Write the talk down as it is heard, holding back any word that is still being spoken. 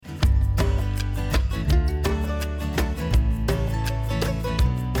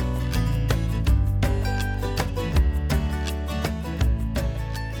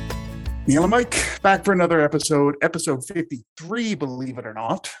Neil and Mike back for another episode 53, believe it or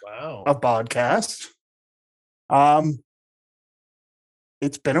not, Wow. of podcast. Um,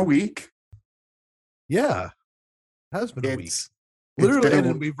 it's been a week. Yeah. Has been a week. It's been Literally,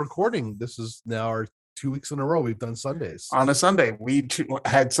 and we've recording. This is now our 2 weeks in a row. We've done Sundays. On a Sunday. We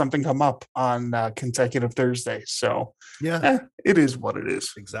had something come up on consecutive Thursdays. So yeah, it is what it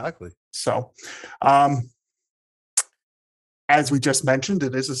is. Exactly. So, as we just mentioned,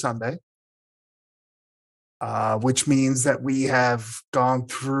 it is a Sunday. Which means that we have gone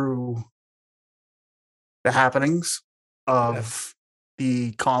through the happenings of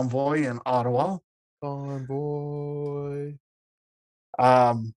the convoy in Ottawa. Convoy.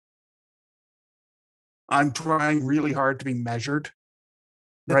 I'm trying really hard to be measured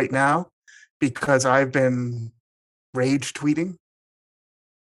right now because I've been rage tweeting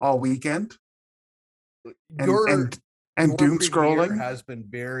all weekend and doom scrolling. Has been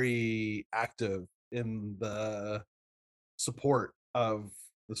very active in the support of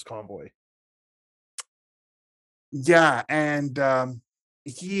this convoy. Yeah, and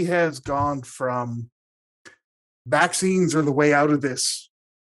he has gone from vaccines are the way out of this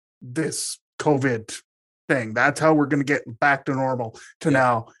COVID thing. That's how we're going to get back to normal.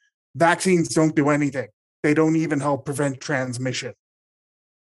 Now, vaccines don't do anything. They don't even help prevent transmission.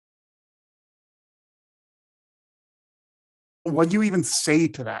 What do you even say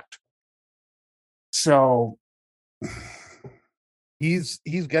to that? So he's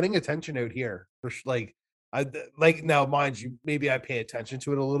getting attention out here for like now, mind you, maybe I pay attention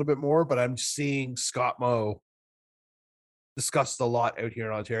to it a little bit more, but I'm seeing Scott Moe discussed a lot out here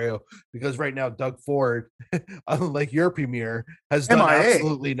in Ontario because right now Doug Ford, unlike your premier, has done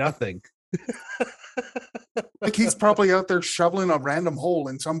absolutely nothing. Like he's probably out there shoveling a random hole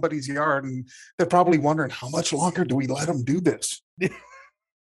in somebody's yard, and they're probably wondering how much longer do we let him do this?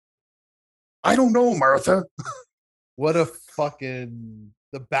 I don't know, Martha. What a fucking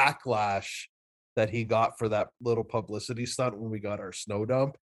the backlash that he got for that little publicity stunt when we got our snow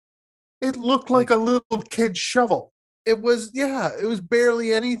dump. It looked like a little kid's shovel. It was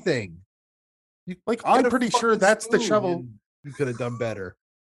barely anything. I'm pretty sure that's the shovel. You could have done better.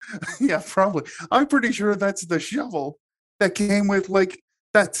 Yeah, probably. I'm pretty sure that's the shovel that came with like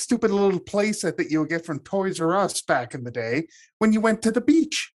that stupid little playset that you would get from Toys R Us back in the day when you went to the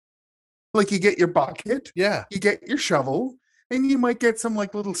beach. Like you get your bucket, you get your shovel, and you might get some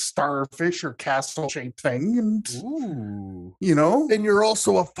like little starfish or castle shaped thing, and you know, and you're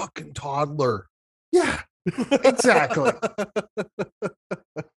also a fucking toddler. Yeah, exactly.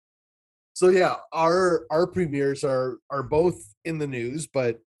 So yeah, our premieres are both in the news,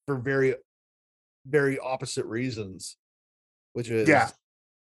 but for very, very opposite reasons, which is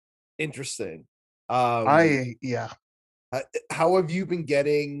interesting. How have you been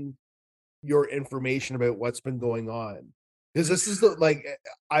getting your information about what's been going on? Because this is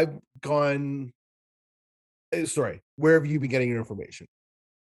I've gone. Sorry, where have you been getting your information?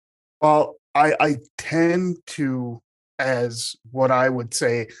 Well, I tend to, as what I would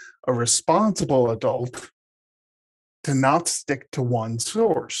say, a responsible adult, to not stick to one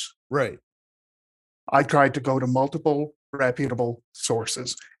source. Right. I tried to go to multiple reputable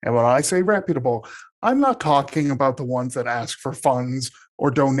sources. And when I say reputable, I'm not talking about the ones that ask for funds or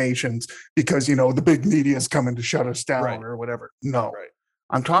donations because, the big media is coming to shut us down or whatever. No,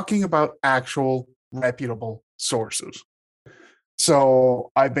 I'm talking about actual reputable sources.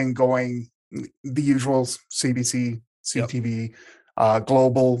 So I've been going the usuals, CBC, CTV,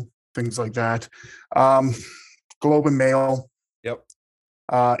 Global, things like that. Globe and Mail.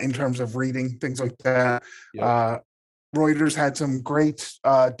 In terms of reading, things like that. Reuters had some great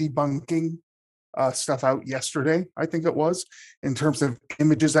debunking stuff out yesterday, I think it was, in terms of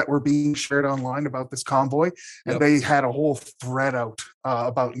images that were being shared online about this convoy. And they had a whole thread out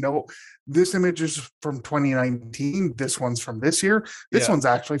about, this image is from 2019. This one's from this year. This one's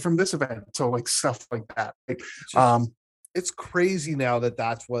actually from this event. So like stuff like that. It's crazy now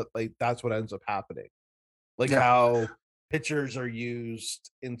that's what ends up happening. How pictures are used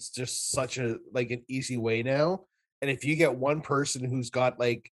in just such an easy way now. And if you get one person who's got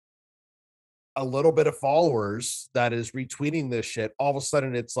a little bit of followers that is retweeting this shit, all of a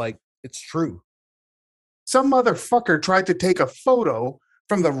sudden it's true. Some motherfucker tried to take a photo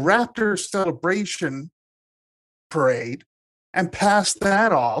from the Raptor celebration parade and pass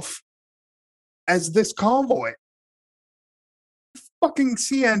that off as this convoy. Fucking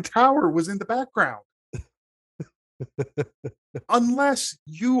CN Tower was in the background. Unless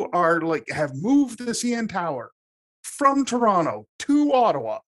you are have moved the CN Tower from Toronto to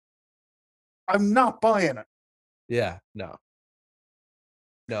Ottawa, I'm not buying it. Yeah, no.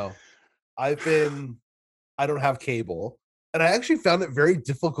 I don't have cable, and I actually found it very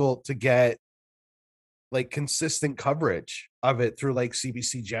difficult to get like consistent coverage of it through like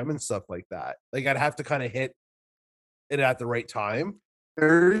CBC Gem and stuff like that. Like I'd have to kind of hit it at the right time.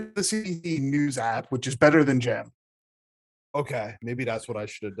 There's the CBC News app, which is better than Gem. Okay, maybe that's what I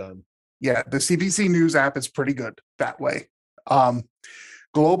should have done. Yeah, the CBC News app is pretty good that way. Um,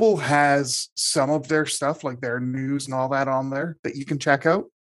 Global has some of their stuff, like their news and all that on there that you can check out.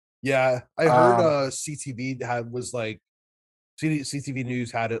 Yeah, I heard Um, CTV was like CTV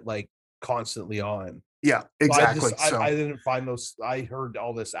News had it like constantly on. yeah, So I exactly. just So I didn't find those. I heard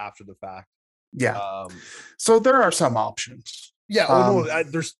all this after the fact. yeah, Um, so there are some options. yeah. Oh no,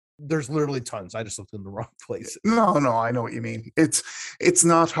 Um, there's literally tons. I just looked in the wrong place. no, I know what you mean. It's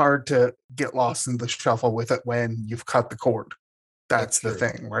not hard to get lost in the shuffle with it when you've cut the cord. That's That's the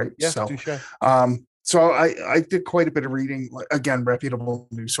true. thing, right? Yeah, So touche. so I did quite a bit of reading, again, reputable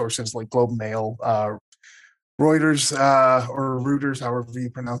news sources like Globe and Mail, Reuters, or Reuters, however you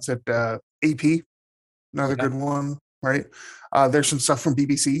pronounce it, AP, another Yeah. good one, right? There's some stuff from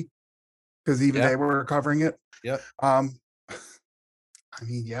BBC because even Yeah. they were covering it. Yep. Um, I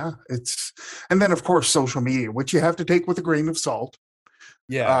mean, yeah, and then of course social media, which you have to take with a grain of salt,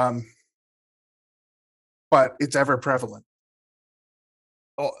 Yeah. um, but it's ever prevalent.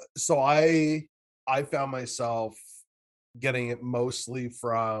 Oh, so I found myself getting it mostly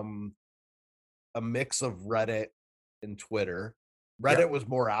from a mix of Reddit and Twitter. Yeah. Reddit was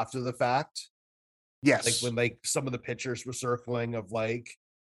more after the fact, like Yes. when like some of the pictures were circling of like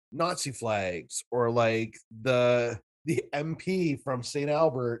Nazi flags or like the MP from St.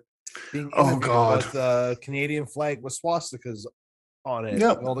 Albert being Oh interviewed God. with a Canadian flag with swastikas on it,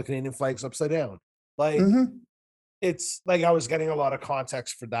 Yep. all the Canadian flags upside down. Like Hmm. it's like I was getting a lot of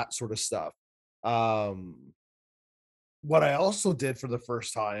context for that sort of stuff. Um, what I also did for the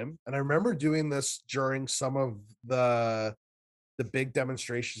first time, and I remember doing this during some of the big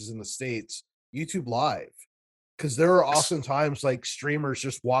demonstrations in the States, YouTube Live. Because there are oftentimes like streamers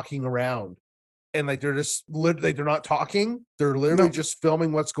just walking around and like they're just literally they're not talking, they're literally No, just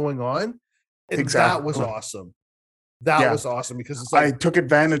filming what's going on. And that was exactly. awesome. That Yeah. was awesome because it's I like, took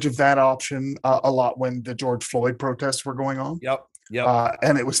advantage of that option a lot when the George Floyd protests were going on. yep, yep,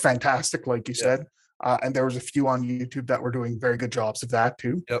 And it was fantastic, like you yep, said. And there was a few on YouTube that were doing very good jobs of that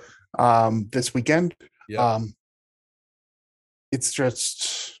too. yep, This weekend. yep. Um, it's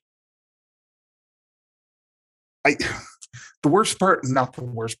just I the worst part, not the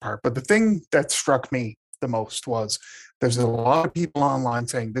worst part, but the thing that struck me the most was there's a lot of people online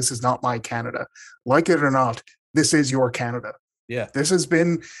saying this is not my Canada. Like it or not, this is your Canada. Yeah, This has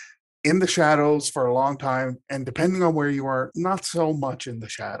been in the shadows for a long time, and depending on where you are, not so much in the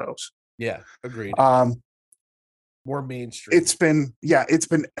shadows. yeah, agreed. Um, More mainstream. it's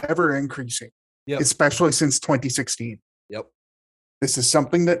been ever increasing, Yep, especially since 2016. yep, This is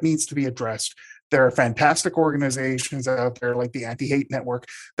something that needs to be addressed. There are fantastic organizations out there like the Anti-Hate Network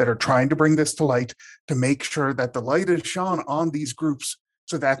that are trying to bring this to light to make sure that the light is shone on these groups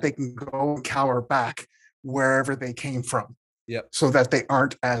so that they can go and cower back wherever they came from, yep. so that they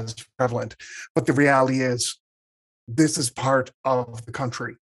aren't as prevalent. But the reality is, this is part of the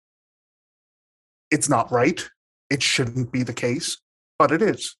country. It's not right. It shouldn't be the case, but it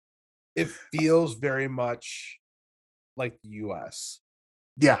is. It feels very much like the US.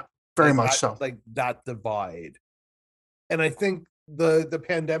 Yeah, very Like much that, so. like that divide. And I think the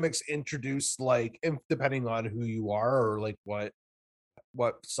pandemics introduced like depending on who you are or like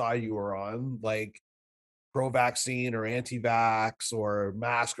what side you are on, like pro-vaccine or anti-vax or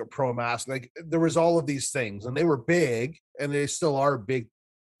mask or pro-mask, like there was all of these things and they were big and they still are big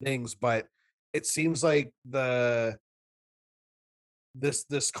things, but it seems like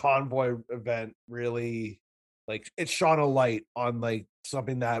this convoy event really like it shone a light on like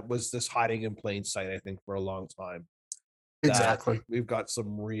something that was this hiding in plain sight, I think, for a long time, that Exactly. we've got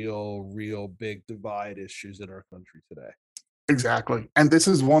some real big divide issues in our country today. Exactly. And this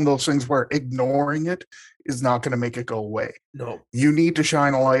is one of those things where ignoring it is not going to make it go away. No. You need to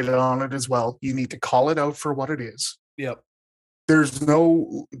shine a light on it as well. You need to call it out for what it is. Yep. There's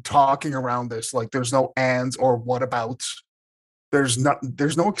no talking around this. Like there's no ands or whatabouts. There's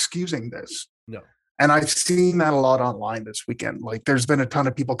no excusing this. No. And I've seen that a lot online this weekend. Like there's been a ton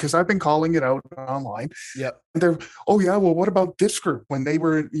of people because I've been calling it out online. Yep. And they're, oh yeah, well, what about this group when they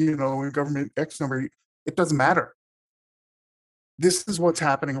were, in government X number? It doesn't matter. This is what's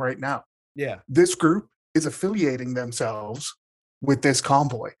happening right now. Yeah. This group is affiliating themselves with this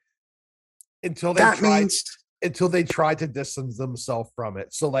convoy. Until they tried to distance themselves from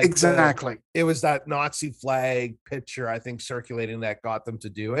it. So like exactly, it was that Nazi flag picture, I think, circulating that got them to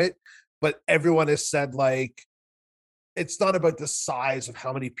do it. but everyone has said like it's not about the size of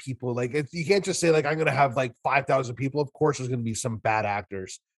how many people. Like you can't just say like I'm gonna have like 5,000 people. Of course, there's gonna be some bad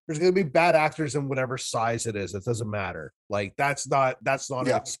actors. There's gonna be bad actors in whatever size it is. It doesn't matter. Like that's not an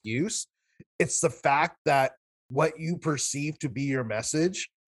Yeah. excuse. It's the fact that what you perceive to be your message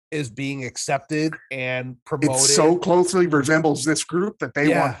is being accepted and It promoted. so closely resembles this group that they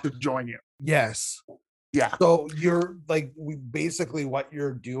Yeah. want to join you. Yes. Yeah. So you're like basically what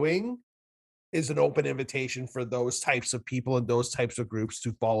you're doing is an open invitation for those types of people and those types of groups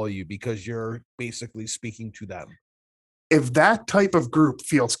to follow you because you're basically speaking to them. If that type of group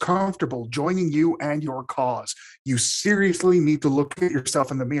feels comfortable joining you and your cause, you seriously need to look at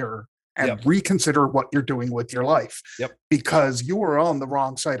yourself in the mirror and Yep. reconsider what you're doing with your life. Yep. Because you are on the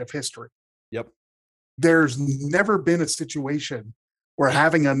wrong side of history. Yep. There's never been a situation where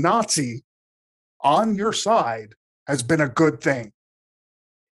having a Nazi on your side has been a good thing.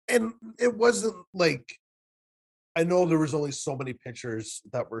 And it wasn't like, I know there was only so many pictures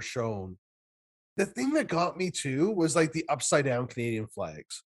that were shown. The thing that got me too was like the upside down Canadian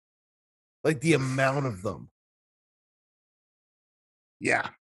flags, like the amount of them. Yeah.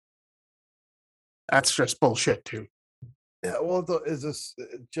 That's just bullshit too. Yeah, well, is this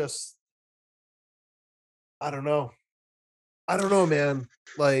just? I don't know. I don't know, man.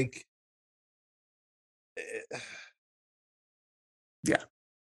 Like, Yeah.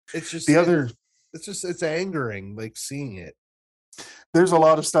 it's just The other, it's angering, like seeing it. there's a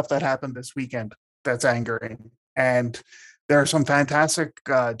lot of stuff that happened this weekend that's angering. And there are some fantastic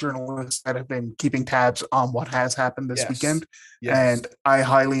journalists that have been keeping tabs on what has happened this Yes. weekend. Yes. And I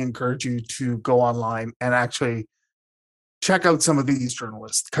highly encourage you to go online and actually check out some of these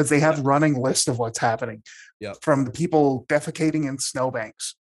journalists because they have running lists of what's happening. Yep. From the people defecating in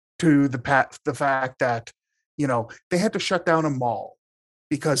snowbanks to the fact that, you know, they had to shut down a mall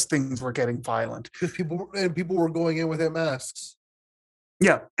because things were getting violent. Because people were going in with their masks.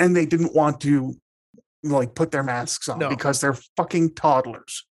 Yeah, and they didn't want to like put their masks on No. because they're fucking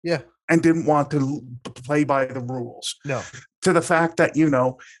toddlers. Yeah. And didn't want to play by the rules. No. To the fact that, you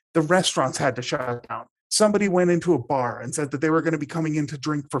know, the restaurants had to shut down. Somebody went into a bar and said that they were going to be coming in to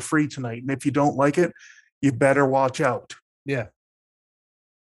drink for free tonight. And if you don't like it, you better watch out. Yeah.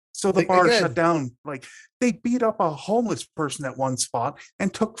 So the bar shut down. Like they beat up a homeless person at one spot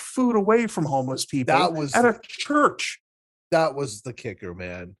and took food away from homeless people at a church. That was the kicker,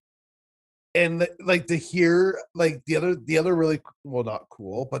 man. And like to hear like the other really, well, not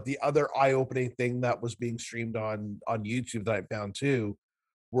cool, but the other eye-opening thing that was being streamed on YouTube that I found too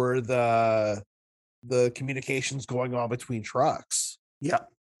were the communications going on between trucks. Yeah.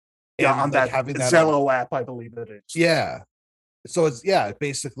 And yeah, on like that Zello app, I believe it is. Yeah. So it's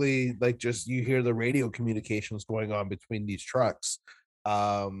basically like just you hear the radio communications going on between these trucks. They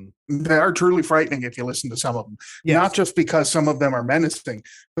are truly frightening if you listen to some of them. Yes. Not just because some of them are menacing,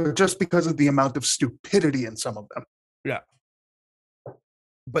 but just because of the amount of stupidity in some of them. Yeah.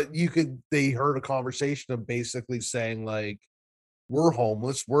 But they heard a conversation of basically saying like, we're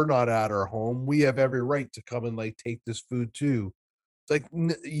homeless, we're not at our home, we have every right to come and like take this food too. It's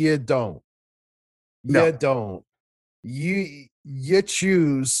like you don't. No. You don't. You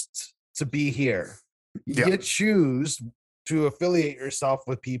choose to be here. Yeah. You choose to affiliate yourself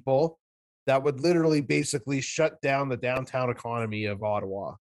with people that would literally basically shut down the downtown economy of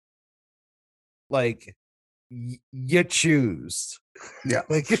Ottawa. Like you choose. Yeah.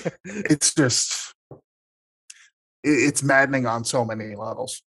 Like it's just it's maddening on so many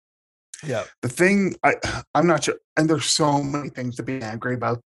levels. Yeah. The thing I'm not sure, and there's so many things to be angry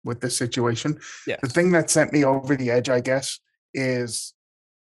about with this situation. Yeah. The thing that sent me over the edge, I guess, is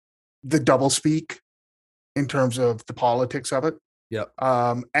the doublespeak in terms of the politics of it. Yeah.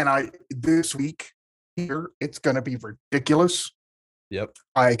 And this week here, it's going to be ridiculous. Yep.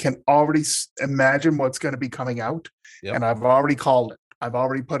 I can already imagine what's going to be coming out. Yep. And I've already called it. I've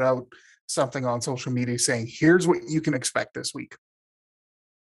already put out something on social media saying, here's what you can expect this week.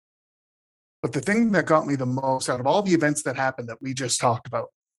 But the thing that got me the most out of all the events that happened that we just talked about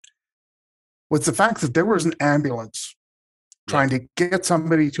was the fact that there was an ambulance trying to get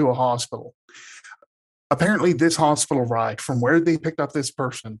somebody to a hospital. Apparently, this hospital ride from where they picked up this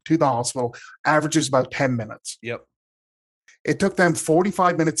person to the hospital averages about 10 minutes. Yep. It took them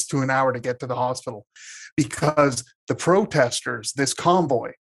 45 minutes to an hour to get to the hospital because the protesters, this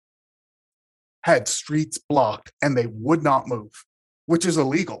convoy, had streets blocked and they would not move, which is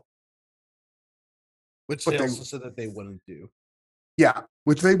illegal. Which they also said that they wouldn't do. Yeah,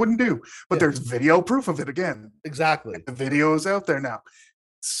 which they wouldn't do. But there's video proof of it again. Exactly. The video is out there now.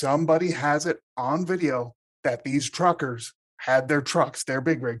 Somebody has it on video that these truckers had their trucks, their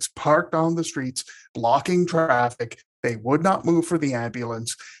big rigs parked on the streets, blocking traffic. They would not move for the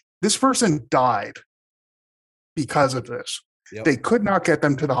ambulance. This person died because of this. Yep. They could not get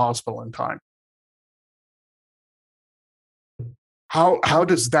them to the hospital in time. How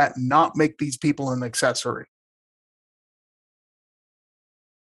does that not make these people an accessory?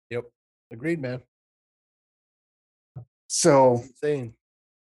 Yep. Agreed, man. So Insane.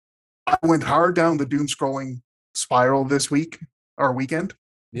 I went hard down the doom scrolling spiral this week or weekend.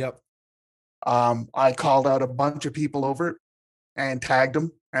 Yep. I called out a bunch of people over it and tagged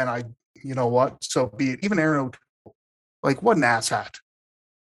them. And you know what? So be it. Even Aaron, like, what an asshat.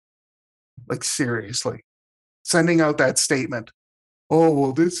 Like, seriously. Sending out that statement. Oh,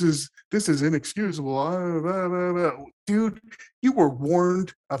 well, this is inexcusable. Dude, you were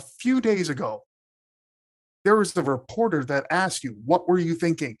warned a few days ago. There was the reporter that asked you, what were you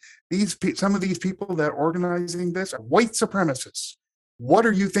thinking? Some of these people that are organizing this are white supremacists. What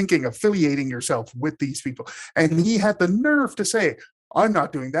are you thinking affiliating yourself with these people? And he had the nerve to say, I'm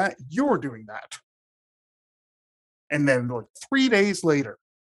not doing that. You're doing that. And then like 3 days later,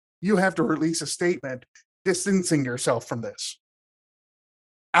 you have to release a statement distancing yourself from this.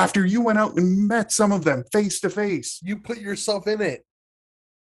 After you went out and met some of them face to face. You put yourself in it.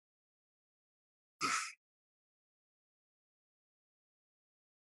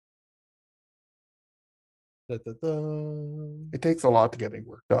 Da, da, da. It takes a lot to get me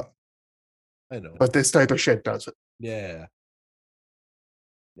worked up. I know. But this type of shit does it. Yeah.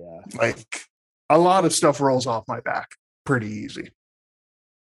 Yeah. Like, a lot of stuff rolls off my back pretty easy.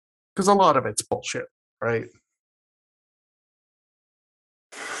 Because a lot of it's bullshit, right?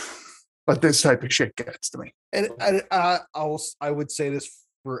 But this type of shit gets to me. And I would say this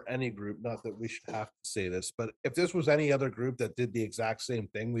for any group, not that we should have to say this, but if this was any other group that did the exact same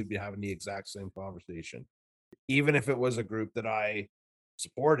thing, we'd be having the exact same conversation. Even if it was a group that I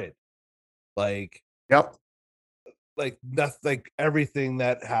supported. Like, yep. Like nothing, like everything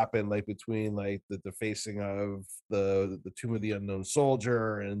that happened, like between like the defacing of the Tomb of the Unknown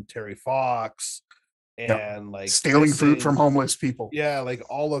Soldier and Terry Fox and yep. like stealing food from homeless people. Yeah, like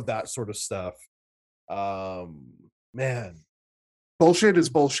all of that sort of stuff. Man. Bullshit is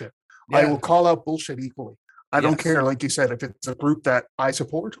bullshit. Yeah. I will call out bullshit equally. I don't care, like you said, if it's a group that I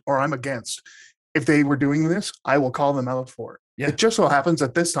support or I'm against. If they were doing this, I will call them out for it. Yeah. It just so happens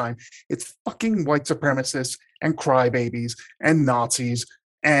that this time it's fucking white supremacists and crybabies and Nazis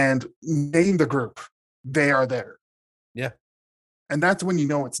and name the group. They are there. Yeah. And that's when you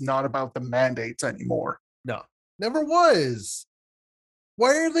know it's not about the mandates anymore. No, never was.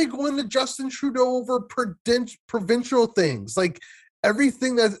 Why are they going to Justin Trudeau over provincial things? Like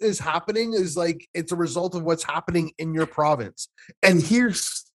everything that is happening is like it's a result of what's happening in your province. And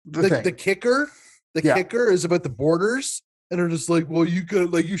here's the kicker. The kicker is about the borders, and they're just like, well, you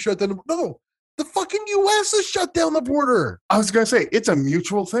could like you shut down. No, the fucking U.S. has shut down the border. I was gonna say it's a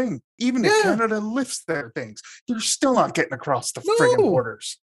mutual thing. Even if Canada lifts their things, you're still not getting across the friggin'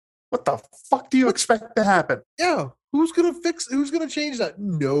 borders. What the fuck do you expect to happen? Yeah, who's gonna change that?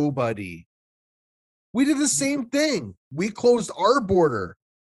 Nobody. We did the same thing. We closed our border.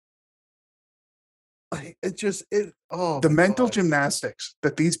 The mental gymnastics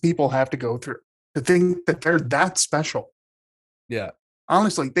that these people have to go through to think that they're that special. Yeah.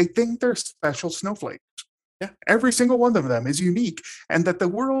 Honestly, they think they're special snowflakes. Yeah. Every single one of them is unique and that the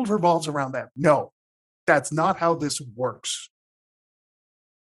world revolves around them. No, that's not how this works.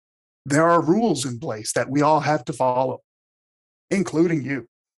 There are rules in place that we all have to follow, including you.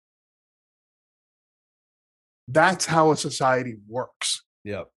 That's how a society works.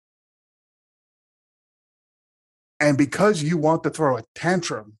 Yep. And because you want to throw a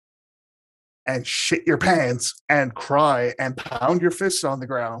tantrum and shit your pants and cry and pound your fists on the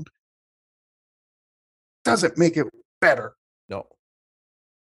ground, doesn't make it better. No.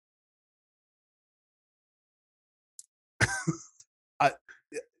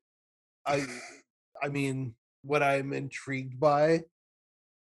 I mean, what I'm intrigued by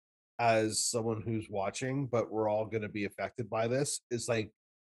as someone who's watching, but we're all going to be affected by this, is like,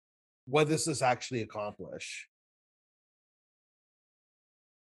 what does this actually accomplish?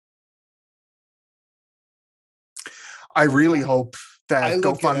 I really hope that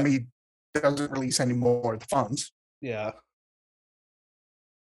GoFundMe doesn't release any more of the funds. Yeah.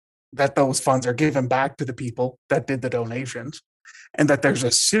 That those funds are given back to the people that did the donations, and that there's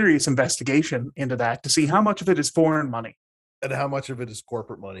a serious investigation into that to see how much of it is foreign money. And how much of it is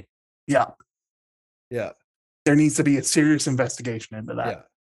corporate money. Yeah. Yeah. There needs to be a serious investigation into that. Yeah.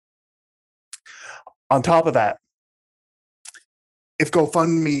 On top of that, if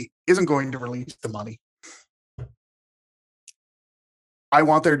GoFundMe isn't going to release the money, I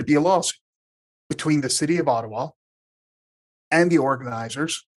want there to be a lawsuit between the city of Ottawa and the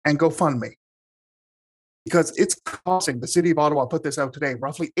organizers and GoFundMe. Because it's costing the city of Ottawa, put this out today,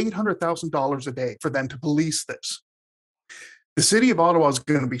 roughly $800,000 a day for them to police this. The city of Ottawa is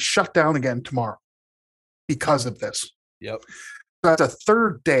going to be shut down again tomorrow because of this. Yep. That's a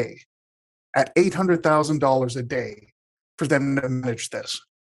third day at $800,000 a day for them to manage this.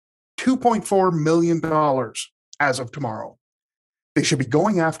 $2.4 million as of tomorrow. They should be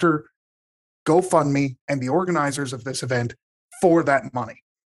going after GoFundMe and the organizers of this event for that money.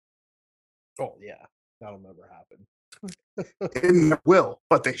 Oh yeah, that'll never happen. It will,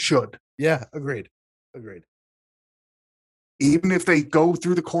 but they should. Yeah, agreed. Agreed. Even if they go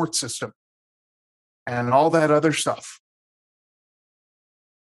through the court system and all that other stuff,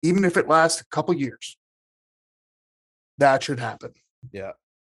 even if it lasts a couple years, that should happen. Yeah.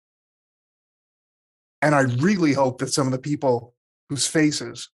 And I really hope that some of the people whose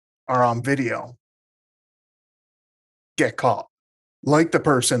faces are on video get caught. Like the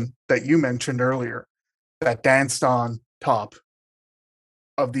person that you mentioned earlier that danced on top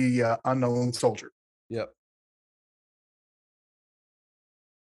of the unknown soldier. Yep.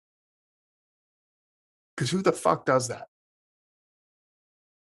 Because who the fuck does that?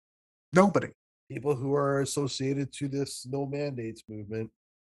 Nobody. People who are associated to this no mandates movement.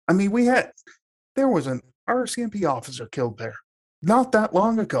 I mean, there was an RCMP officer killed there not that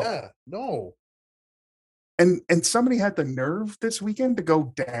long ago. Yeah, no. And somebody had the nerve this weekend to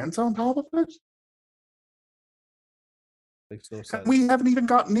go dance on top of it. Makes no sense. We haven't even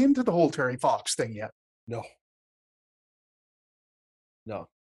gotten into the whole Terry Fox thing yet. No. No.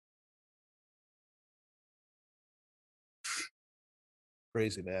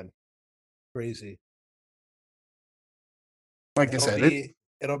 Crazy, man. Crazy. Like I said,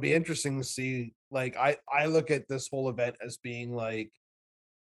 it'll be interesting to see. Like I look at this whole event as being like,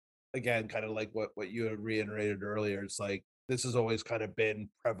 again, kind of like what you had reiterated earlier. It's like this has always kind of been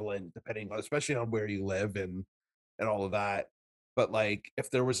prevalent, depending on, especially on where you live and all of that. But like, if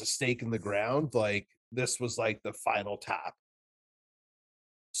there was a stake in the ground, like this was like the final tap.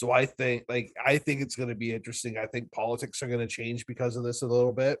 So I think it's going to be interesting. I think politics are going to change because of this a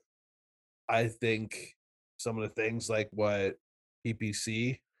little bit. I think some of the things like what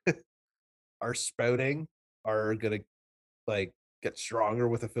PPC are spouting are going to like get stronger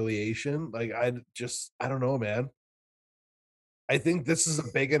with affiliation. Like I don't know, man. I think this is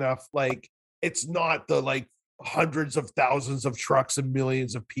a big enough, like it's not the like hundreds of thousands of trucks and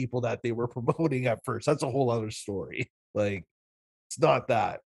millions of people that they were promoting at first. That's a whole other story. Like it's not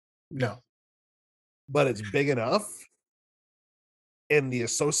that. no. But it's big enough. And the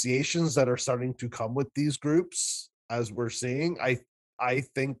associations that are starting to come with these groups, as we're seeing, I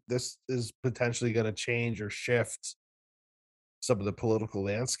think this is potentially going to change or shift some of the political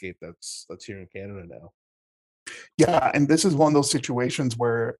landscape that's here in Canada now. Yeah, and this is one of those situations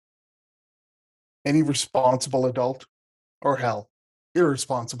where any responsible adult, or hell,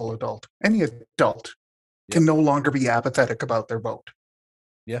 irresponsible adult, any adult can no longer be apathetic about their vote.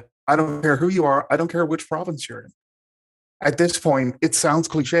 Yeah. I don't care who you are. I don't care which province you're in. At this point, it sounds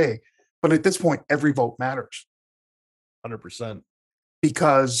cliche, but at this point, every vote matters 100%.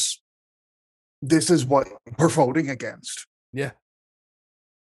 because this is what we're voting against. Yeah.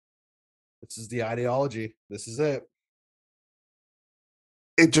 This is the ideology. This is it.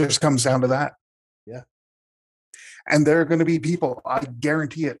 It just comes down to that. Yeah. And there are going to be people, I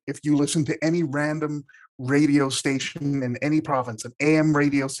guarantee it, if you listen to any random radio station in any province, an AM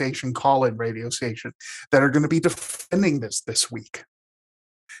radio station, call-in radio station, that are going to be defending this week.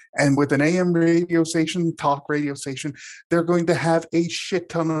 And with an AM radio station, talk radio station, they're going to have a shit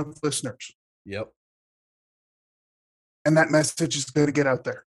ton of listeners. Yep. And that message is going to get out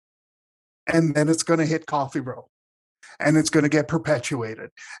there. And then it's going to hit Coffee Row. And it's going to get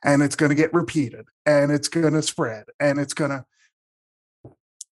perpetuated. And it's going to get repeated. And it's going to spread. And it's going to...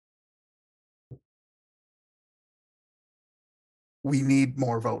 We need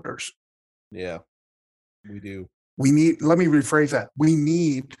more voters. Yeah, we do. Let me rephrase that. We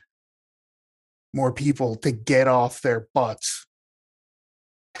need more people to get off their butts,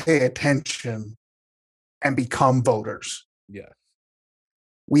 pay attention, and become voters. Yes.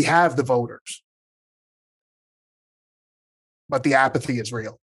 We have the voters, but the apathy is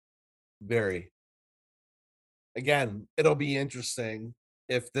real. Very. Again, it'll be interesting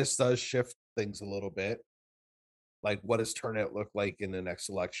if this does shift things a little bit. Like, what does turnout look like in the next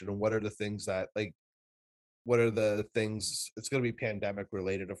election? And what are the things that, like, what are the things? It's going to be pandemic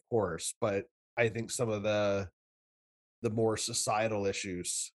related, of course, but I think some of the more societal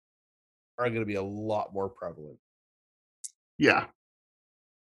issues are going to be a lot more prevalent. Yeah.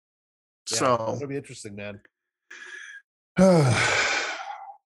 Yeah, So, it'll be interesting, man. yeah,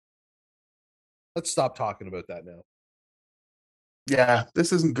 Let's stop talking about that now.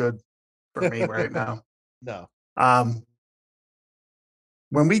 this isn't good for me right now. No. Um,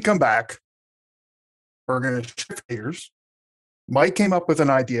 when we come back, we're going to shift gears. Mike came up with an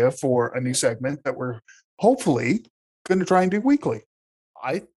idea for a new segment that we're hopefully going to try and do weekly.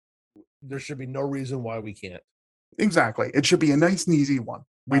 I there should be no reason why we can't. Exactly. It should be a nice and easy one.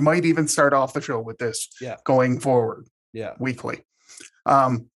 We might even start off the show with this Yeah. going forward Yeah. weekly.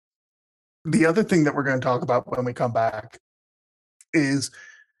 The other thing that we're going to talk about when we come back is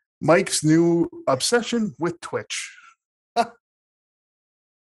Mike's new obsession with Twitch.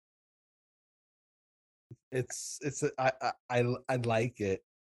 I like it.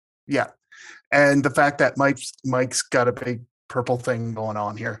 Yeah. And the fact that Mike's got a big purple thing going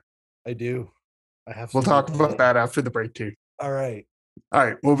on here. I do. I have We'll talk about that after the break too. All right. All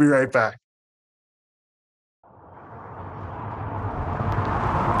right, we'll be right back.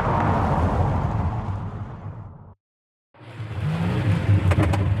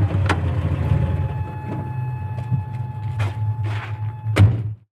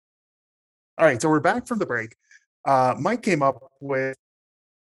 All right, so we're back from the break. Mike came up with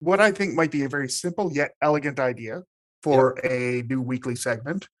what I think might be a very simple yet elegant idea for a new weekly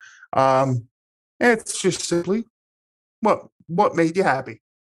segment. It's just simply what made you happy,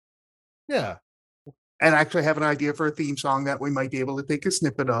 Yeah. and actually have an idea for a theme song that we might be able to take a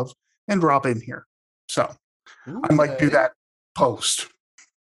snippet of and drop in here. So I might do that post.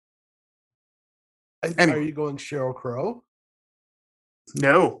 Anyway. Are you going Sheryl Crow?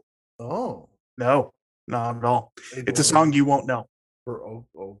 No, Oh, no, not at all. Are you It's a going song you won't know.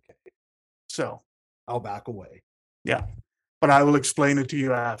 okay. So I'll back away. yeah, but I will explain it to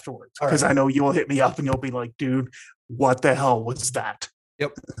you afterwards All because right. I know you'll hit me up and you'll be like, dude, what the hell was that?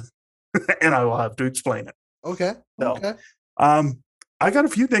 Yep. And I will have to explain it. Okay. So, Okay. I got a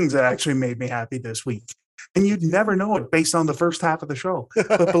few things that actually made me happy this week. And you'd never know it based on the first half of the show.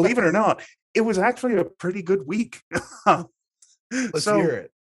 But believe it or not, it was actually a pretty good week. Let's hear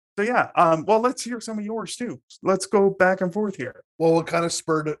it. So yeah, well, let's hear some of yours too. Let's go back and forth here. Well, what kind of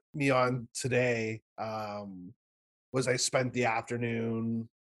spurred me on today was I spent the afternoon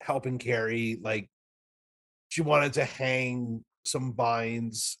helping Carrie. Like, she wanted to hang some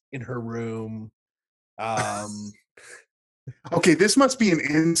vines in her room. Okay, this must be an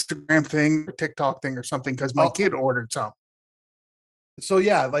Instagram thing or TikTok thing or something because my kid ordered some. So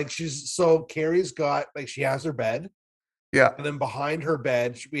yeah, like Carrie's got, like, she has her bed. Yeah. And then behind her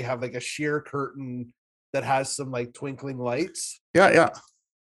bed, we have like a sheer curtain that has some like twinkling lights. Yeah.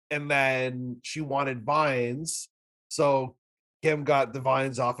 And then she wanted vines. So Kim got the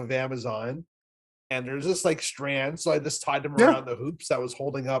vines off of Amazon. And there's just like strands. So I just tied them around the hoops that was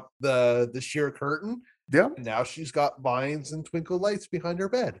holding up the sheer curtain. Yeah. And now she's got vines and twinkle lights behind her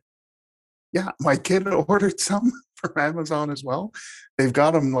bed. Yeah, my kid ordered some from Amazon as well. They've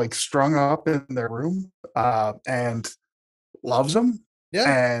got them like strung up in their room and loves them.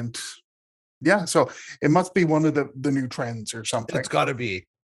 Yeah. And yeah, so it must be one of the new trends or something. It's got to be.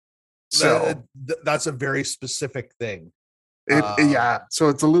 So that's a very specific thing. Yeah, so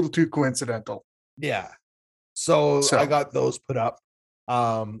it's a little too coincidental. Yeah. So I got those put up.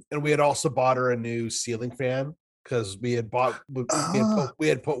 And we had also bought her a new ceiling fan because we had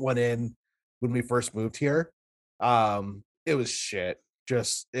put one in when we first moved here. It was shit.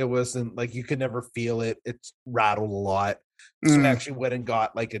 Just, it wasn't like, you could never feel it. It's rattled a lot. So I actually went and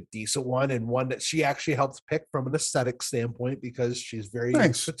got like a decent one, and one that she actually helped pick from an aesthetic standpoint because she's very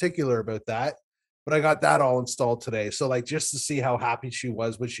particular about that. But I got that all installed today. So like, just to see how happy she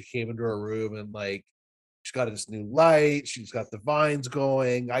was when she came into her room, and like, she's got this new light, she's got the vines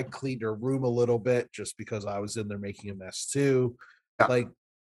going. I cleaned her room a little bit just because I was in there making a mess too. Yeah. Like,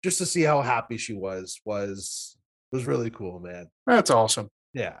 just to see how happy she was really cool, man. That's awesome.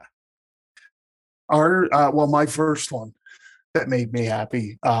 Yeah. Well, my first one that made me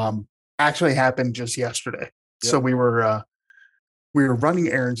happy actually happened just yesterday. Yep. So we were running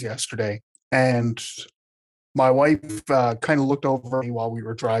errands yesterday, and my wife kind of looked over me while we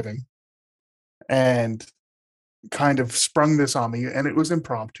were driving and kind of sprung this on me, and it was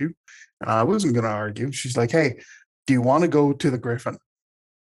impromptu. And I wasn't going to argue. She's like, "Hey, do you want to go to the Griffin?"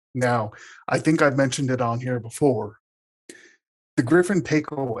 Now, I think I've mentioned it on here before. The Griffin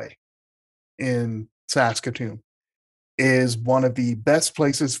Takeaway in Saskatoon is one of the best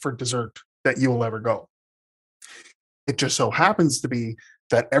places for dessert that you'll ever go. It just so happens to be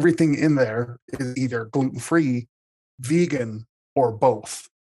that everything in there is either gluten-free, vegan, or both,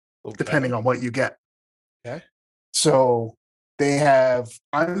 depending on what you get. Okay. So they have,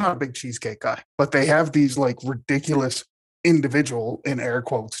 I'm not a big cheesecake guy, but they have these like ridiculous individual, in air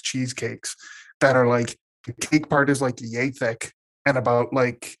quotes, cheesecakes that are like, the cake part is like yay thick and about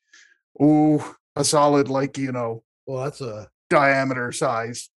like, oh, a solid, like, Well, diameter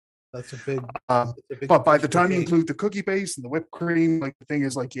size. that's a big Um, that's a big but by fish the for time you cake. include the cookie base and the whipped cream, like the thing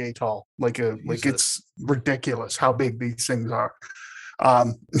is like yay tall, like Jesus. it's ridiculous how big these things are.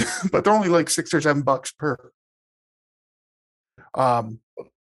 Um, but they're only like $6 or $7 per. Um,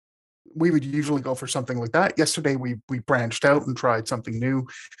 we would usually go for something like that. Yesterday we branched out and tried something new.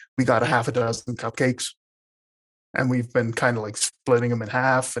 We got a half a dozen cupcakes, and we've been kind of like splitting them in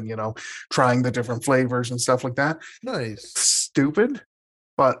half and trying the different flavors and stuff like that. Nice. Stupid,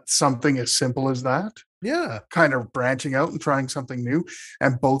 but something as simple as that, Yeah, kind of branching out and trying something new,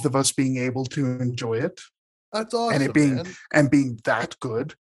 and both of us being able to enjoy it, that's and it awesome, being man. that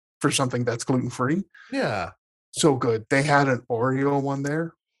good for something that's gluten free. Yeah. So good. They had an Oreo one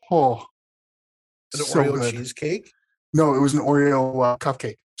there. Oh, An so Oreo good. cheesecake? No, it was an Oreo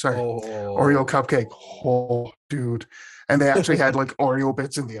cupcake. Sorry, Oreo Oh, cupcake. Oh, dude. And they actually had like Oreo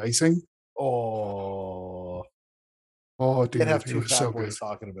bits in the icing. oh. Oh, Can't have dude, it two was so fat good. boys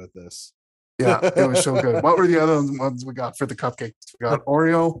talking about this. Yeah, it was so good. What were the other ones we got for the cupcakes? We got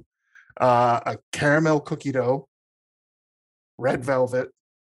Oreo, a caramel cookie dough, red velvet,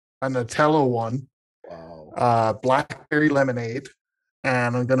 a Nutella one, Wow. blackberry lemonade,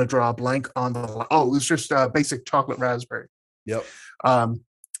 and I'm gonna draw a blank on the. Oh, it was just basic chocolate raspberry. Yep. Um,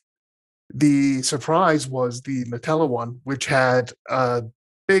 the surprise was the Nutella one, which had a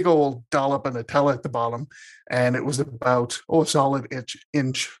big old dollop of Nutella at the bottom, and it was about a solid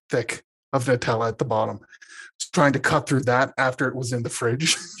inch thick of Nutella at the bottom. Trying to cut through that after it was in the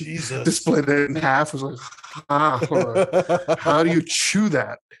fridge to Jesus. split it in half was like, how do you chew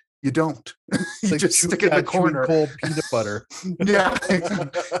that? You don't. You Like just stick it in the chewing corner. cold peanut butter. Yeah,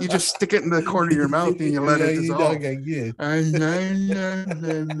 you just stick it in the corner of your mouth and you let Yeah, it you dissolve. don't get you.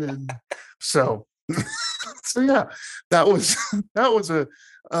 So, so yeah, that was that was a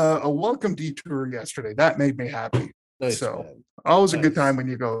welcome detour yesterday. That made me happy. Nice, So man. always a good Nice. time when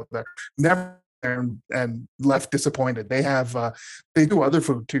you go there. Never and left disappointed. They have they do other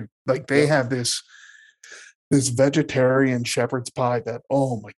food too. Like they Yep. have this vegetarian shepherd's pie that,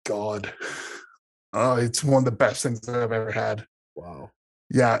 oh my god, it's one of the best things that I've ever had. Wow.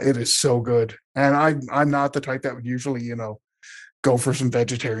 Yeah, it is so good. And I'm not the type that would usually go for some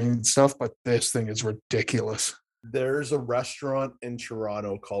vegetarian stuff, but this thing is ridiculous. There's a restaurant in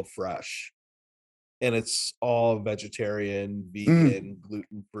Toronto called Fresh, and it's all vegetarian, Mm, vegan,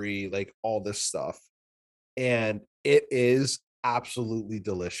 gluten free, like all this stuff. And it is absolutely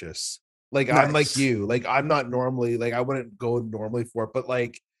delicious. Like I'm like nice. you, like I'm not normally like I wouldn't go normally for it, but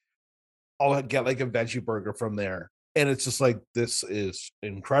like I'll get like a veggie burger from there, and it's just like this is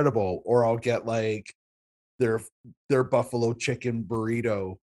incredible. Or I'll get like their their buffalo chicken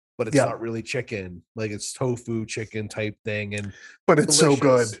burrito, but it's Yeah, not really chicken, like it's tofu chicken type thing, and but it's so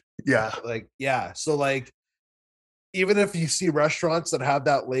delicious. good. Yeah. Like yeah, so like even if you see restaurants that have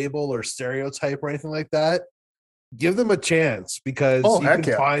that label or stereotype or anything like that, give them a chance because Oh, you heck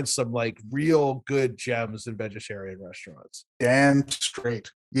can yeah. find some like real good gems in vegetarian restaurants. Damn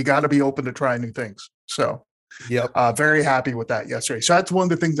straight. You got to be open to trying new things. So, Yep. very happy with that yesterday. So that's one of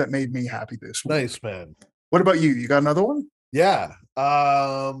the things that made me happy this week. Nice, man. What about you? You got another one? Yeah.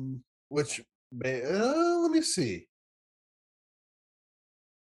 Which may let me see.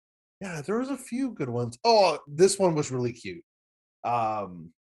 Yeah, there was a few good ones. Oh, this one was really cute.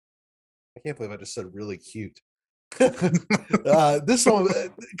 Um, I can't believe I just said really cute. This one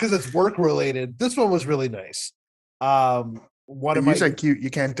because it's work related. This one was really nice. One of You my said cute. You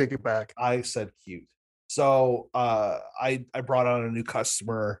can't take it back. I said cute. So I brought on a new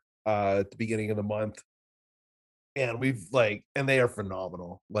customer at the beginning of the month, and we've like and they are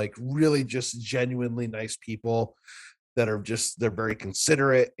phenomenal. Like really just genuinely nice people that are just they're very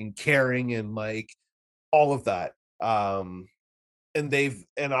considerate and caring and like all of that.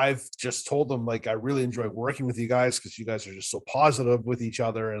 And I've just told them like I really enjoy working with you guys because you guys are just so positive with each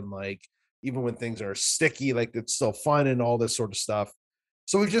other, and like even when things are sticky, like it's still fun and all this sort of stuff.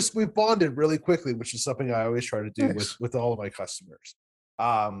 So we've bonded really quickly, which is something I always try to do Nice. with all of my customers.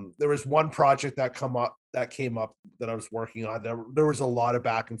 There was one project that came up that I was working on. There was a lot of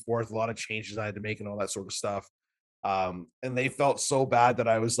back and forth, a lot of changes I had to make and all that sort of stuff. And they felt so bad that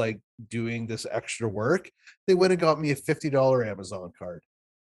I was like doing this extra work. They went and got me a $50 Amazon card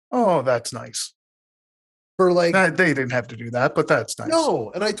Oh, that's nice. for like They didn't have to do that, but that's nice.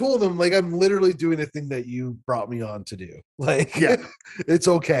 no. And I told them like I'm literally doing the thing that you brought me on to do. Like Yeah. it's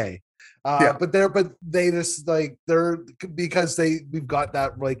okay. Yeah. But they just like they're because we've got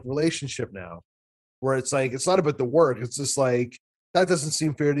that like relationship now where it's like it's not about the work. It's just like that doesn't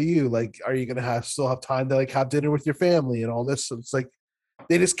seem fair to you. Like, are you gonna still have time to like have dinner with your family and all this? So it's like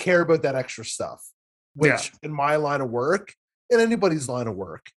they just care about that extra stuff, Yeah. which in my line of work, in anybody's line of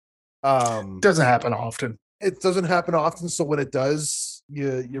work, Doesn't happen often. it doesn't happen often. So when it does,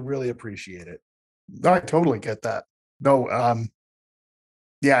 you really appreciate it. I totally get that. No,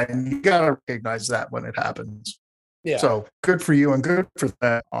 yeah, and you gotta recognize that when it happens. Yeah. So good for you and good for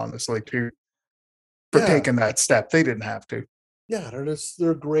that, honestly, too, for Yeah. taking that step. They didn't have to. Yeah,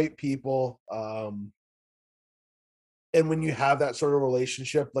 they're great people. And when you have that sort of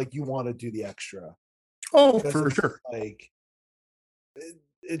relationship, like you want to do the extra. Oh, Because for it's sure. like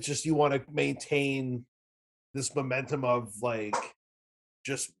it's just you want to maintain this momentum of like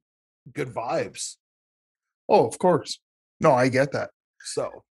just good vibes. Oh, of course. No, I get that.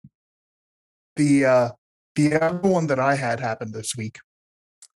 So The other one that I had happened this week.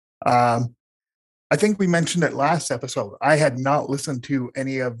 I think we mentioned it last episode. I had not listened to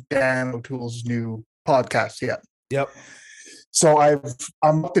any of Dan O'Toole's new podcasts yet. yep. So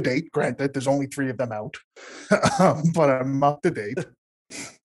I'm up to date. Granted, there's only 3 of them out, but I'm up to date.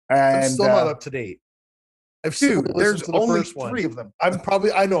 I'm And still not up to date. I've still dude, listened there's to the only first one. 3 of them. I'm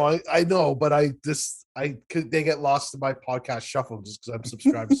probably I know, but they get lost in my podcast shuffle just because I'm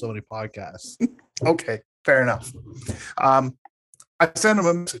subscribed to so many podcasts. Okay, fair enough. I sent him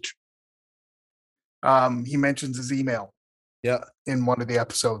a message. He mentions his email Yeah. in one of the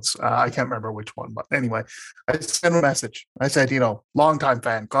episodes. I can't remember which one, but anyway, I sent him a message. I said, longtime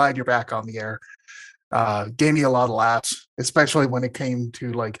fan, glad you're back on the air. Gave me a lot of laughs, especially when it came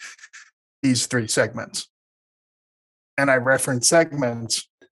to like these 3 segments. And I referenced segments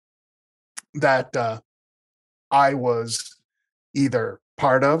that I was either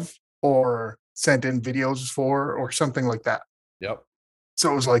part of or sent in videos for or something like that. Yep.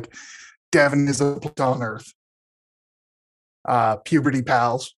 So it was like Devin is a place on earth. Puberty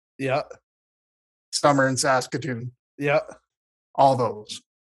Pals, Yeah. Summer in Saskatoon, Yeah. all those.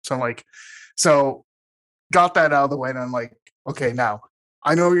 So got that out of the way, and I'm like, okay, now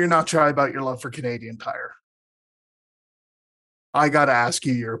I know you're not shy about your love for Canadian Tire. I got to ask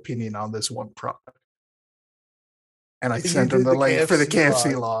you your opinion on this one product. And I sent him the link for the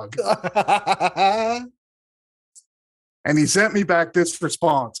KFC log. And he sent me back this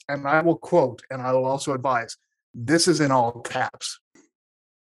response, and I will quote, and I will also advise, this is in all caps.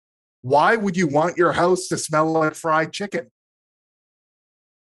 Why would you want your house to smell like fried chicken?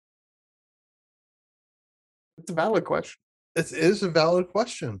 It's a valid question. It is a valid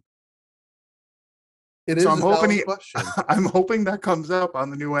question. I'm hoping that comes up on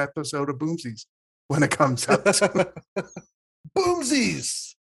the new episode of Boomsies when it comes up.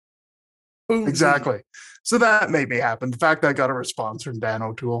 Boomsies. Exactly. So that made me happen. The fact that I got a response from Dan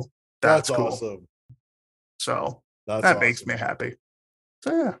O'Toole, that's cool. Awesome. So that makes me happy.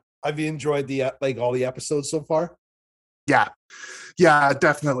 So yeah. Have you enjoyed the all the episodes so far? Yeah,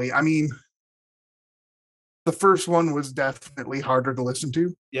 definitely. I mean, the first one was definitely harder to listen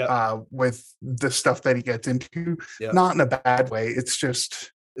to. Yeah. With the stuff that he gets into, yeah. Not in a bad way. It's a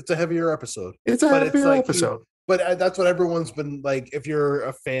heavier episode. It's a heavier episode. But that's what everyone's been like. If you're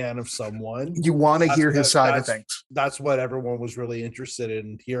a fan of someone, you want to hear his side of things. That's what everyone was really interested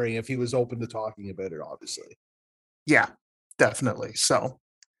in hearing. If he was open to talking about it, obviously. Yeah, definitely. So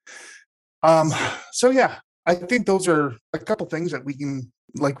yeah, I think those are a couple things that we can,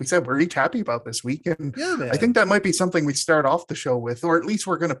 like we said, we're each happy about this week. And yeah, man. I think that might be something we start off the show with, or at least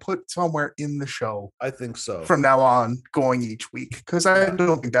we're going to put somewhere in the show. I think so. From now on, going each week, because I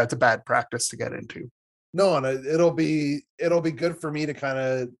don't think that's a bad practice to get into. No, and it'll be good for me to kind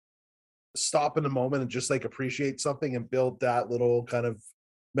of stop in a moment and just like appreciate something and build that little kind of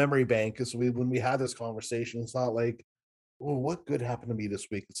memory bank. Because when we had this conversation, it's not like, oh, what good happened to me this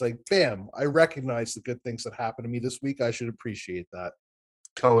week? It's like, bam, I recognize the good things that happened to me this week. I should appreciate that.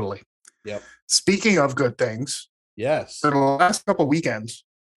 Totally. Yep. Speaking of good things, yes, for the last couple weekends,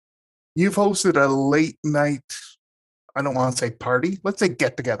 you've hosted a late night, I don't want to say party, let's say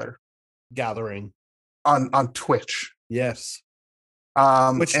get together, gathering on Twitch. Yes.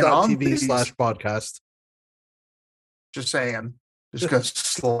 Twitch.tv/podcast. Just saying. Just gonna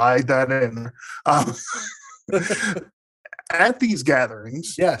slide that in. At these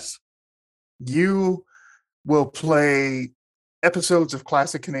gatherings, yes, you will play episodes of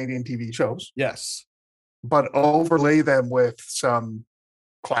classic Canadian TV shows. Yes. But overlay them with some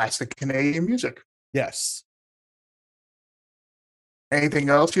classic Canadian music. Yes. Anything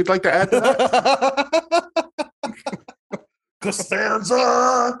else you'd like to add to that?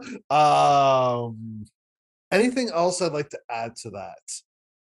 Costanza. Anything else I'd like to add to that?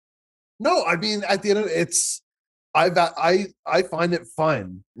 No, I mean at the end of it's I find it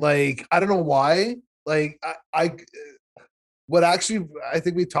fun. Like I don't know why. Like I what actually I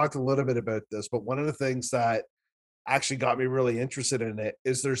think we talked a little bit about this, but one of the things that actually got me really interested in it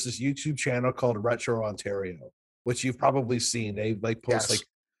is there's this YouTube channel called Retro Ontario, which you've probably seen. They like post Yes. like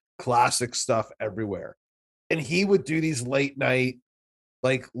classic stuff everywhere. And he would do these late night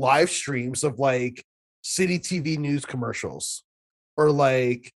like live streams of like city TV news commercials or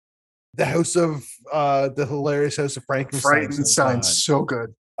like the hilarious House of Frankenstein Frightenstein's sometime. so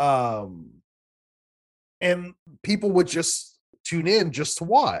good. Um and people would just tune in just to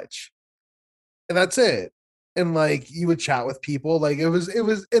watch. And that's it. And like you would chat with people. Like it was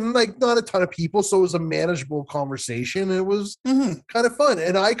and like not a ton of people, so it was a manageable conversation. It was Mhm. kind of fun.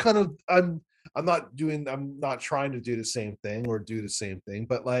 And I'm not trying to do the same thing or do the same thing,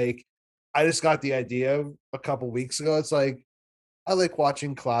 but like I just got the idea a couple weeks ago. It's like I like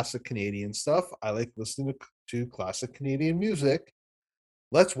watching classic Canadian stuff. I like listening to classic Canadian music.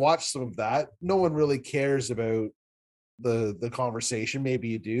 Let's watch some of that. No one really cares about the conversation. Maybe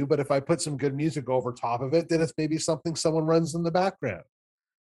you do, but if I put some good music over top of it, then it's maybe something someone runs in the background.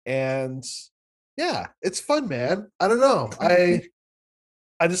 And yeah, it's fun, man. I don't know.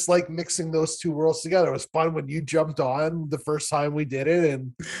 I just like mixing those two worlds together. It was fun when you jumped on the first time we did it,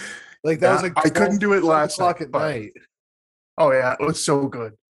 and like that was Yeah, like I 12, couldn't do it 12 last night, o'clock at but night. oh yeah, it was so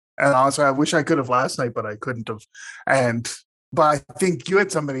good. And honestly, I wish I could have last night, but I couldn't have. And but I think you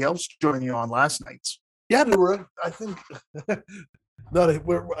had somebody else join you on last night's. Yeah, there were. I think not.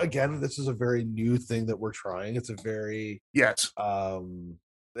 We're again. This is a very new thing that we're trying. It's a very Yes.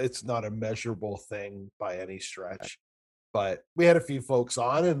 it's not a measurable thing by any stretch, but we had a few folks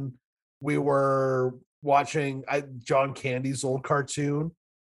on, and we were watching John Candy's old cartoon,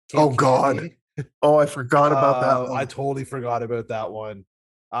 Oh Camp God. Candy. Oh, I forgot about that I one. totally forgot about that one.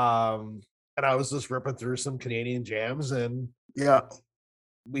 And I was just ripping through some Canadian jams, and Yeah,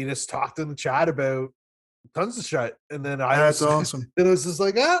 we just talked in the chat about tons of shit. And then I that's was, awesome. then it was just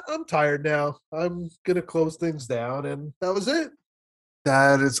like, I'm tired now. I'm gonna close things down, and that was it.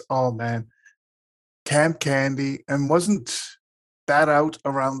 That is, oh man, Camp Candy, and wasn't that out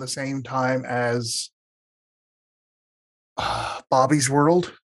around the same time as Bobby's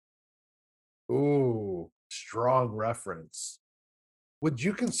World? Ooh, strong reference. Would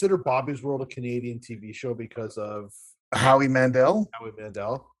you consider Bobby's World a Canadian TV show because of Howie Mandel? Howie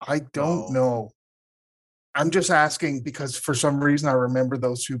Mandel? I don't No, know. I'm just asking because for some reason I remember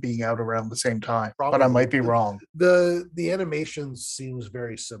those two being out around the same time, but I probably might be wrong. the animation seems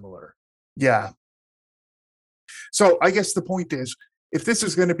very similar. Yeah. So I guess the point is, if this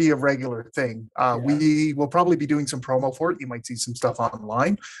is going to be a regular thing, Yeah. we will probably be doing some promo for it. You might see some stuff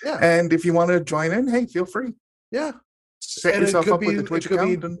online, Yeah, and if you want to join in, hey, feel free. yeah. Set And yourself up with a Twitch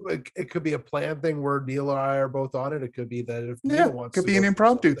account, and it could be a planned thing where Neil and I are both on it. It could be that if yeah, Neil wants could to be go an do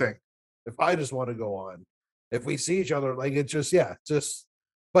impromptu something, thing. if I just want to go on, if we see each other, like it just just.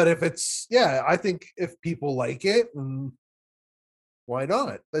 But if it's I think if people like it, why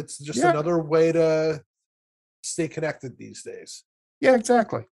not? That's just Yeah, another way to stay connected these days. yeah,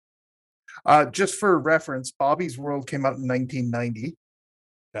 exactly. Just for reference, Bobby's World came out in 1990,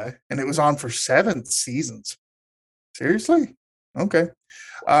 Okay. and it was on for 7 seasons. Seriously? Okay.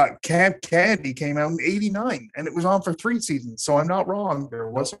 Camp Candy came out in 89 and it was on for 3 seasons. So I'm not wrong. There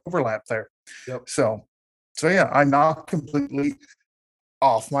was overlap there. Yep. So yeah, I'm not completely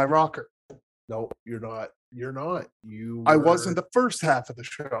off my rocker. No, you're not. You're not. I was in the first half of the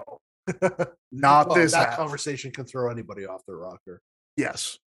show, not well, this that half. conversation can throw anybody off their rocker.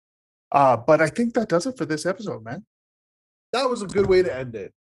 Yes. But I think that does it for this episode, man. That was a good way to end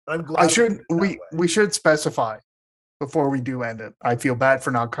it. I'm glad I we should did it that way. we should specify before we do end it. I feel bad for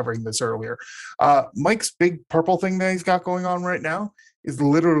not covering this earlier. Mike's big purple thing that he's got going on right now is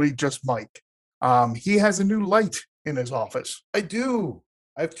literally just Mike. He has a new light in his office. I do.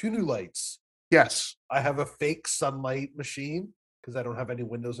 I have 2 new lights. Yes. I have a fake sunlight machine because I don't have any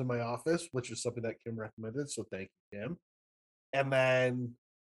windows in my office, which is something that Kim recommended. So thank you, Kim. And then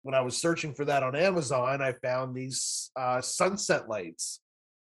when I was searching for that on Amazon, I found these sunset lights.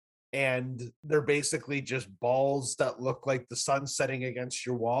 And they're basically just balls that look like the sun setting against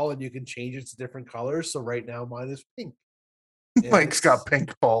your wall, and you can change it to different colors. So right now mine is pink. And Mike's got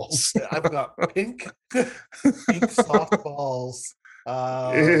pink balls. I've got pink soft balls.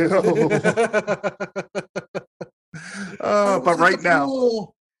 But right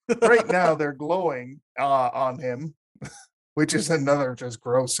now, right now they're glowing on him, which is another just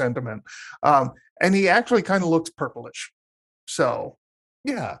gross sentiment. And he actually kind of looks purplish. So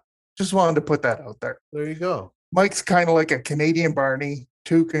Yeah, just wanted to put that out there. there you go. Mike's kind of like a Canadian Barney,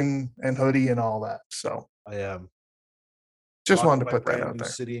 toque and hoodie and all that. So I am. just Rocking wanted to my put that brand out new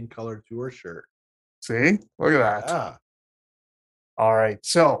there. City and Color Tour shirt. See, look at that. Yeah, All right.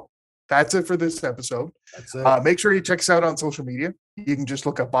 So that's it for this episode. that's it. Make sure you check us out on social media. You can just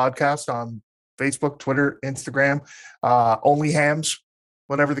look up podcast on Facebook, Twitter, Instagram, Only Hams,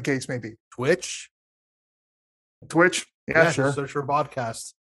 whatever the case may be. Twitch. Twitch. Yeah, Just sure. search for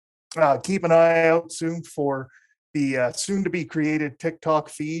podcast. Keep an eye out soon for the soon to be created TikTok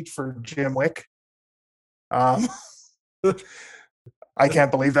feed for Jim Wick. I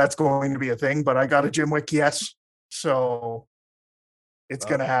can't believe that's going to be a thing, but I got a Jim Wick yes. So it's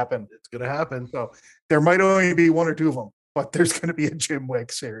going to happen. It's gonna happen. So there might only be one or two of them, but there's going to be a Jim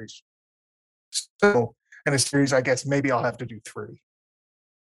Wick series. So, and a series, I guess maybe I'll have to do 3.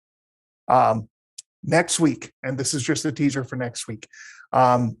 Next week, and this is just a teaser for next week.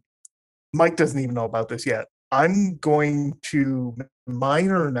 Mike doesn't even know about this yet. I'm going to make a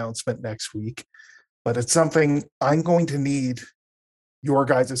minor announcement next week, but it's something I'm going to need your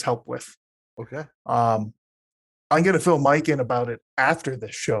guys' help with. Okay. I'm going to fill Mike in about it after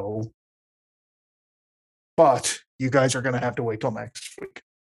the show, but you guys are going to have to wait till next week.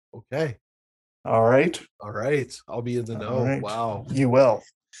 Okay. All right. All right. I'll be in the know. All right. Wow. You will.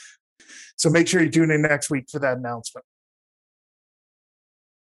 So make sure you tune in next week for that announcement.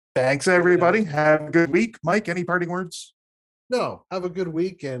 Thanks, everybody. Have a good week. Mike, any parting words? No, have a good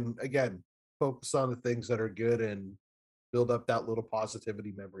week. And again, focus on the things that are good and build up that little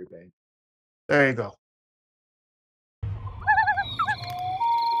positivity memory bank. There you go.